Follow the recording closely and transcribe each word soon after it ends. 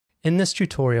In this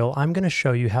tutorial, I'm going to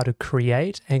show you how to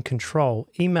create and control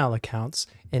email accounts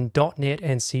in .NET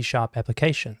and C#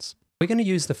 applications. We're going to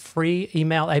use the free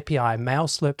email API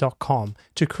mailslurp.com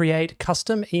to create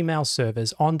custom email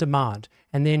servers on demand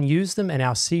and then use them in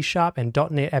our C# and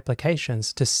 .NET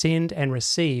applications to send and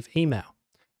receive email.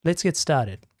 Let's get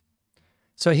started.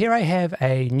 So here I have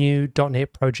a new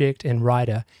 .NET project in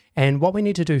Rider, and what we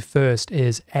need to do first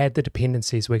is add the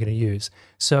dependencies we're going to use.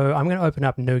 So I'm going to open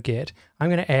up NuGet. I'm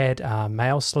going to add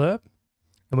MailSlurp,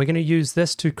 and we're going to use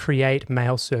this to create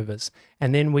mail servers,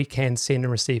 and then we can send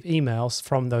and receive emails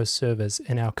from those servers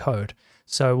in our code.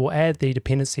 So we'll add the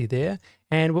dependency there,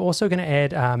 and we're also going to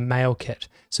add MailKit.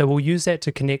 So we'll use that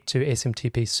to connect to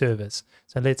SMTP servers.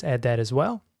 So let's add that as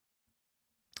well.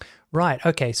 Right,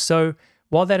 okay, so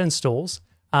while that installs,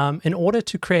 in order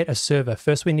to create a server,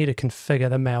 first we need to configure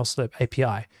the MailSlurp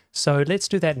API. So let's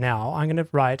do that now. I'm going to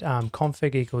write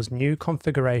config equals new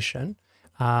configuration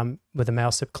with the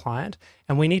MailSlurp client,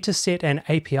 and we need to set an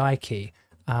API key.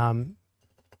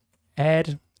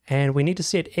 Add, and we need to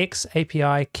set X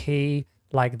API key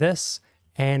like this,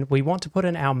 and we want to put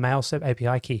in our MailSlurp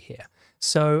API key here.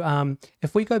 So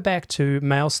if we go back to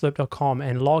mailslurp.com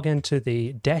and log into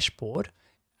the dashboard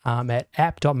at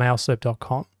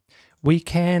app.mailslurp.com, we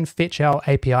can fetch our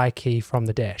API key from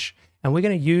the dash, and we're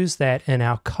going to use that in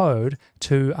our code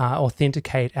to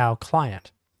authenticate our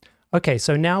client. Okay,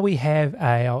 so now we have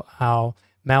our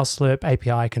MailSlurp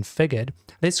API configured.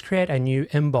 Let's create a new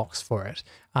inbox for it.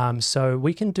 So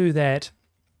we can do that.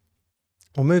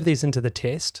 We'll move these into the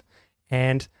test,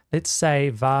 and let's say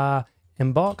var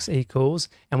inbox equals,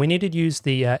 and we need to use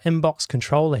the inbox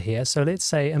controller here. So let's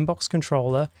say inbox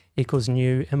controller equals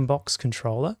new inbox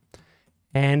controller.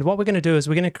 And what we're going to do is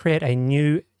we're going to create a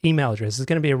new email address. It's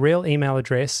going to be a real email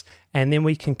address, and then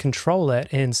we can control it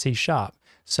in C#.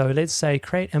 So let's say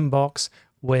create inbox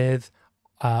with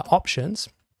options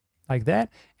like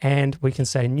that, and we can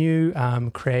say new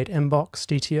create inbox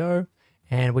DTO,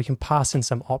 and we can pass in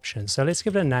some options. So let's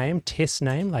give it a name, test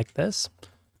name like this.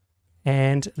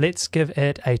 And let's give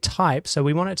it a type. So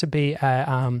we want it to be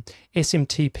a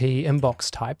SMTP inbox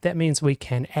type. That means we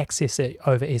can access it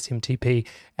over SMTP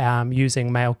using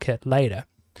MailKit later.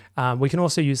 We can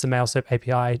also use the MailSlurp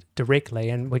API directly,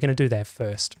 and we're going to do that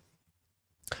first.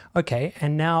 Okay,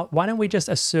 and now why don't we just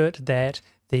assert that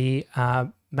the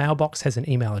mailbox has an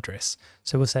email address.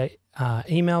 So we'll say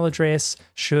email address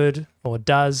should or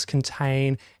does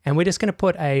contain, and we're just going to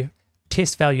put a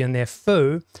test value in there,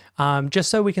 foo, just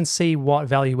so we can see what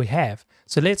value we have.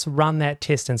 So let's run that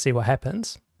test and see what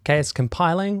happens. Okay, it's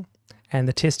compiling and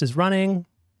the test is running,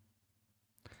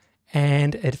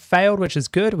 and it failed, which is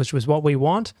good, which was what we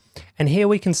want. And here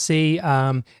we can see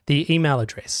the email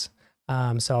address.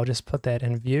 So I'll just put that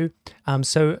in view.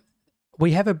 So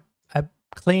we have a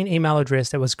clean email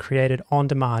address that was created on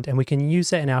demand, and we can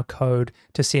use that in our code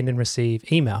to send and receive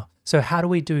email. So how do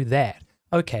we do that?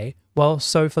 Okay, well,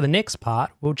 so for the next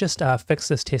part, we'll just fix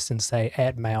this test and say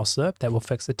add MailSlurp. That will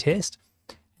fix the test.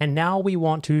 And now we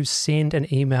want to send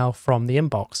an email from the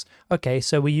inbox. Okay,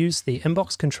 so we use the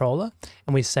inbox controller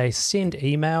and we say send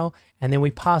email, and then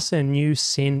we pass in new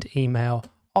send email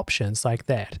options like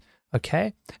that.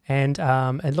 Okay, and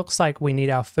it looks like we need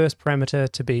our first parameter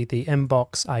to be the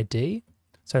inbox ID.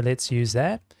 So let's use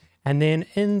that. And then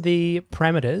in the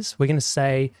parameters, we're going to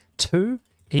say to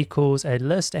equals a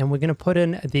list, and we're going to put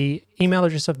in the email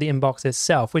address of the inbox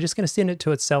itself. We're just going to send it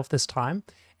to itself this time,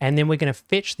 and then we're going to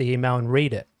fetch the email and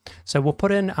read it. So we'll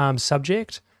put in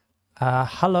subject,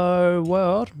 hello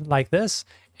world, like this,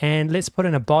 and let's put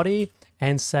in a body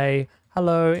and say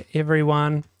hello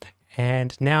everyone,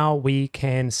 and now we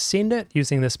can send it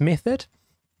using this method.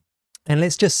 And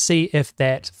let's just see if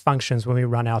that functions when we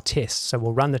run our test. So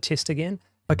we'll run the test again.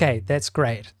 Okay, that's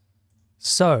great.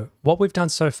 So what we've done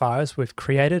so far is we've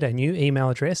created a new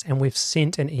email address and we've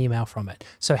sent an email from it.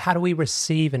 So how do we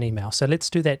receive an email? So let's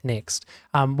do that next.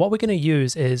 What we're going to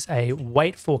use is a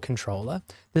wait for controller.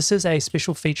 This is a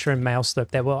special feature in MailSlurp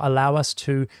that will allow us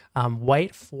to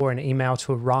wait for an email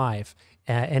to arrive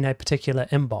in a particular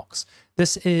inbox.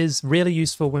 This is really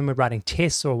useful when we're writing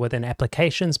tests or within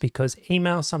applications, because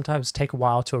emails sometimes take a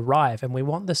while to arrive, and we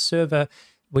want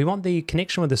the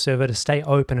connection with the server to stay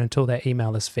open until that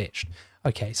email is fetched.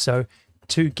 Okay, so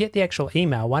to get the actual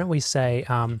email, why don't we say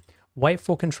wait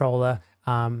for controller,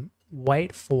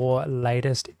 wait for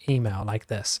latest email like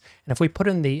this. And if we put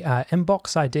in the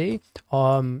inbox ID,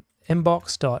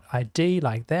 inbox.id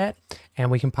like that, and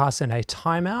we can pass in a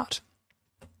timeout,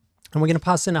 and we're going to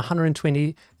pass in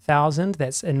 120,000,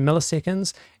 that's in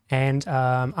milliseconds, and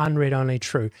unread only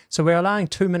true. So we're allowing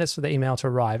 2 minutes for the email to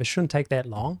arrive. It shouldn't take that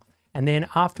long. And then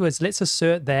afterwards, let's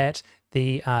assert that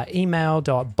the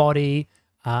email.body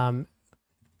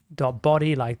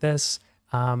 .body like this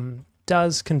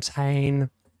does contain,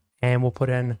 and we'll put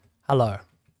in hello.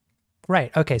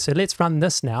 Great. Okay, so let's run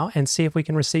this now and see if we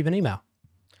can receive an email.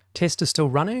 Test is still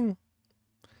running.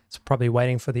 It's probably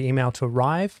waiting for the email to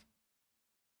arrive.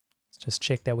 Let's just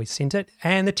check that we sent it,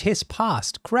 and the test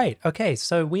passed. Great. Okay,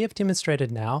 so we have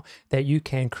demonstrated now that you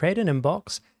can create an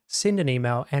inbox, send an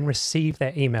email, and receive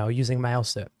that email using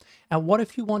MailSlurp. Now, what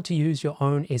if you want to use your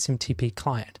own SMTP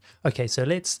client? Okay, so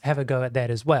let's have a go at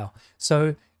that as well.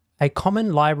 So a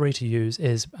common library to use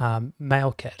is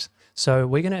MailKit. So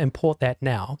we're going to import that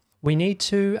now. We need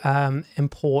to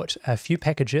import a few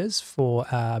packages for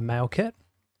MailKit.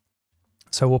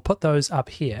 So we'll put those up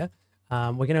here.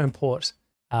 We're going to import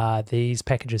these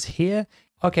packages here.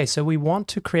 Okay, so we want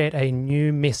to create a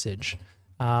new message,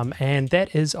 and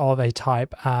that is of a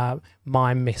type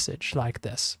MIME message like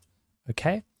this.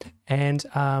 Okay, and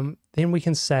then we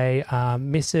can say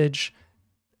message.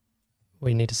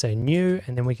 We need to say new,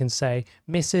 and then we can say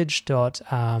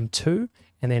message.to,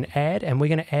 and then add, and we're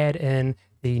going to add in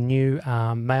the new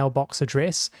mailbox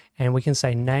address, and we can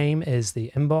say name is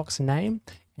the inbox name,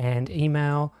 and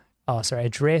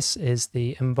address is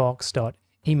the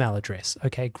inbox.email address.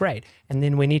 Okay, great. And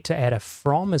then we need to add a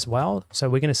from as well. So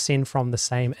we're going to send from the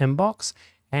same inbox,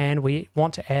 and we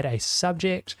want to add a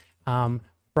subject from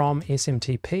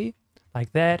SMTP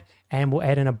like that, and we'll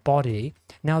add in a body.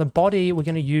 Now the body, we're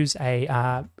going to use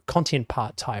a content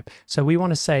part type. So we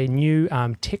want to say new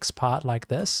text part like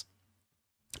this,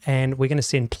 and we're going to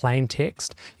send plain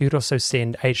text. You could also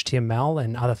send HTML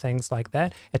and other things like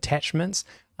that, attachments,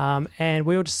 and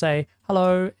we'll just say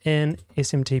hello in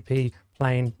SMTP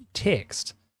plain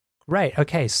text. Great.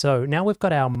 Okay, so now we've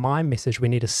got our MIME message. We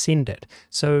need to send it.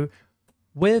 So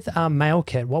with our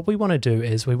MailKit, what we want to do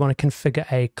is we want to configure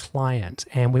a client,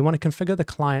 and we want to configure the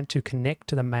client to connect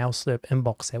to the MailSlurp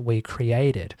inbox that we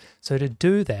created. So to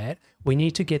do that, we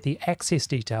need to get the access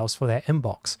details for that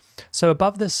inbox. So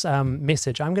above this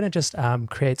message, I'm going to just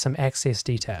create some access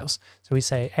details. So we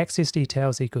say access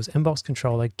details equals inbox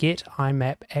controller get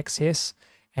IMAP access,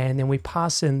 and then we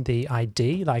pass in the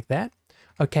ID like that.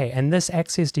 Okay, and this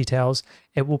access details,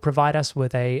 it will provide us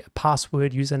with a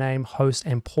password, username, host,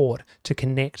 and port to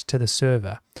connect to the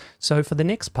server. So for the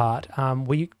next part,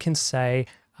 we can say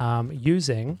we're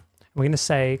going to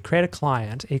say create a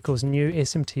client equals new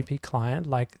SMTP client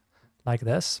like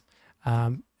this.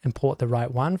 Import the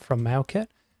right one from MailKit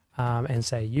and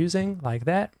say using like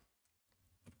that.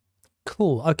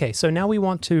 Cool. Okay, so now we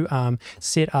want to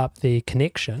set up the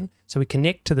connection. So we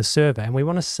connect to the server, and we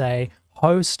want to say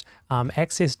host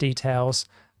access details.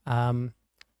 We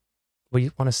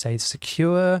want to say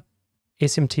secure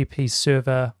SMTP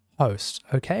server host.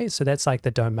 Okay, so that's like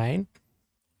the domain,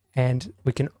 and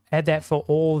we can add that for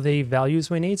all the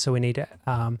values we need. So we need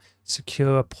a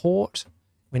secure port.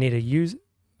 We need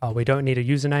we don't need a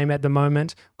username at the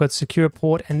moment. We've got secure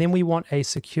port, and then we want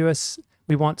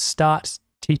start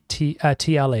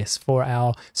TLS for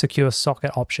our secure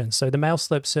socket option. So the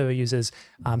MailSlurp server uses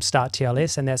start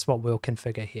TLS, and that's what we'll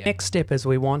configure here. Next step is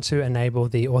we want to enable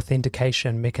the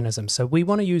authentication mechanism. So we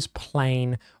want to use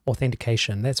plain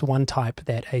authentication. That's one type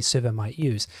that a server might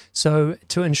use. So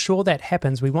to ensure that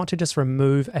happens, we want to just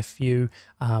remove a few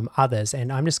others,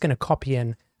 and I'm just going to copy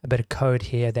in a bit of code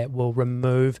here that will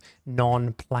remove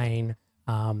non-plain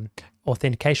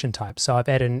authentication types. So I've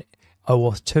added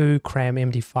OAuth2, CRAM,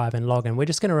 MD5, and login. We're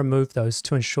just going to remove those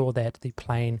to ensure that the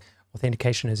plain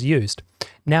authentication is used.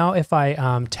 Now, if I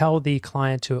tell the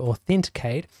client to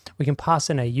authenticate, we can pass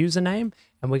in a username,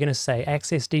 and we're going to say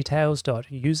access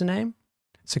details.username,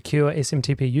 secure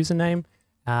SMTP username,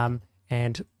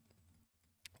 and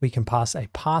we can pass a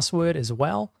password as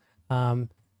well.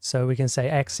 So we can say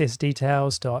access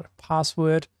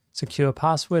details.password, secure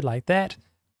password like that.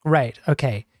 Great.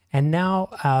 Okay. And now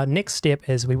our next step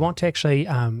is we want to actually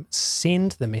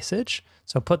send the message.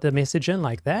 So put the message in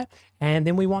like that, and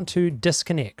then we want to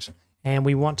disconnect, and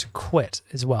we want to quit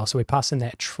as well. So we pass in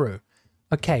that true.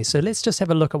 Okay, so let's just have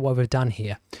a look at what we've done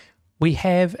here. We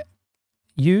have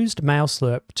used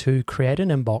MailSlurp to create an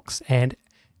inbox and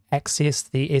access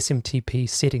the SMTP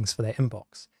settings for that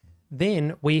inbox.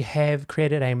 Then we have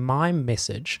created a MIME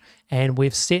message, and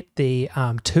we've set the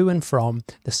to and from,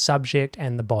 the subject,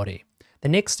 and the body. The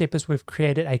next step is we've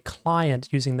created a client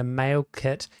using the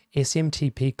MailKit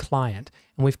SMTP client,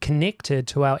 and we've connected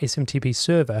to our SMTP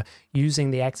server using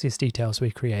the access details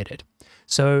we created.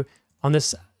 So on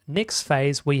this next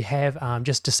phase, we have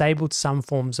just disabled some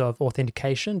forms of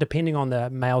authentication. Depending on the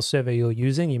mail server you're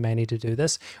using, you may need to do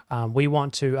this. We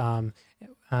want to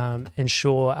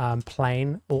ensure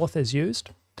plain auth is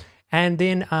used. And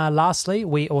then lastly,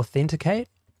 we authenticate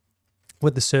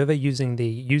with the server using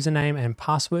the username and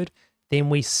password. Then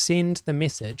we send the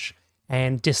message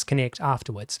and disconnect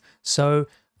afterwards. So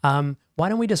why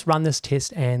don't we just run this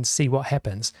test and see what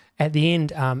happens? At the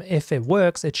end, if it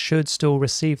works, it should still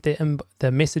receive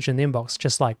the message in the inbox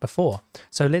just like before.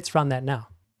 So let's run that now.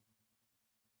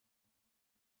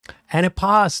 And it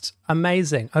passed.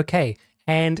 Amazing. Okay.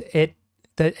 And it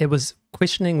was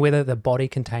questioning whether the body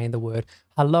contained the word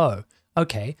hello.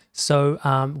 Okay.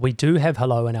 So we do have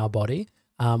hello in our body.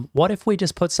 What if we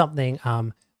just put something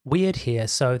weird here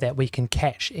so that we can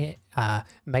catch it,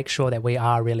 make sure that we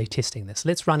are really testing this?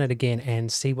 Let's run it again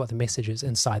and see what the message is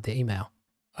inside the email.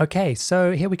 Okay,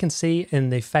 so here we can see in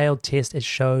the failed test, it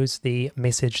shows the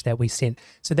message that we sent.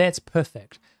 So that's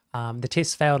perfect. The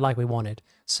test failed like we wanted.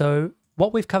 So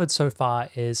what we've covered so far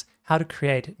is how to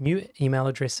create new email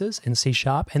addresses in C#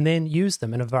 and then use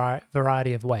them in a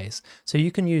variety of ways. So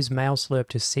you can use MailSlurp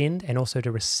to send and also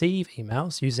to receive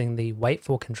emails using the wait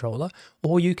for controller,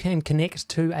 or you can connect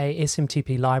to a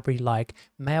SMTP library like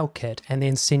MailKit and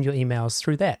then send your emails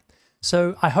through that.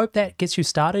 So I hope that gets you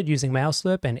started using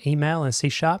MailSlurp and email and C#.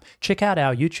 Check out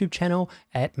our YouTube channel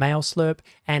at MailSlurp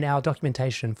and our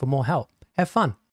documentation for more help. Have fun.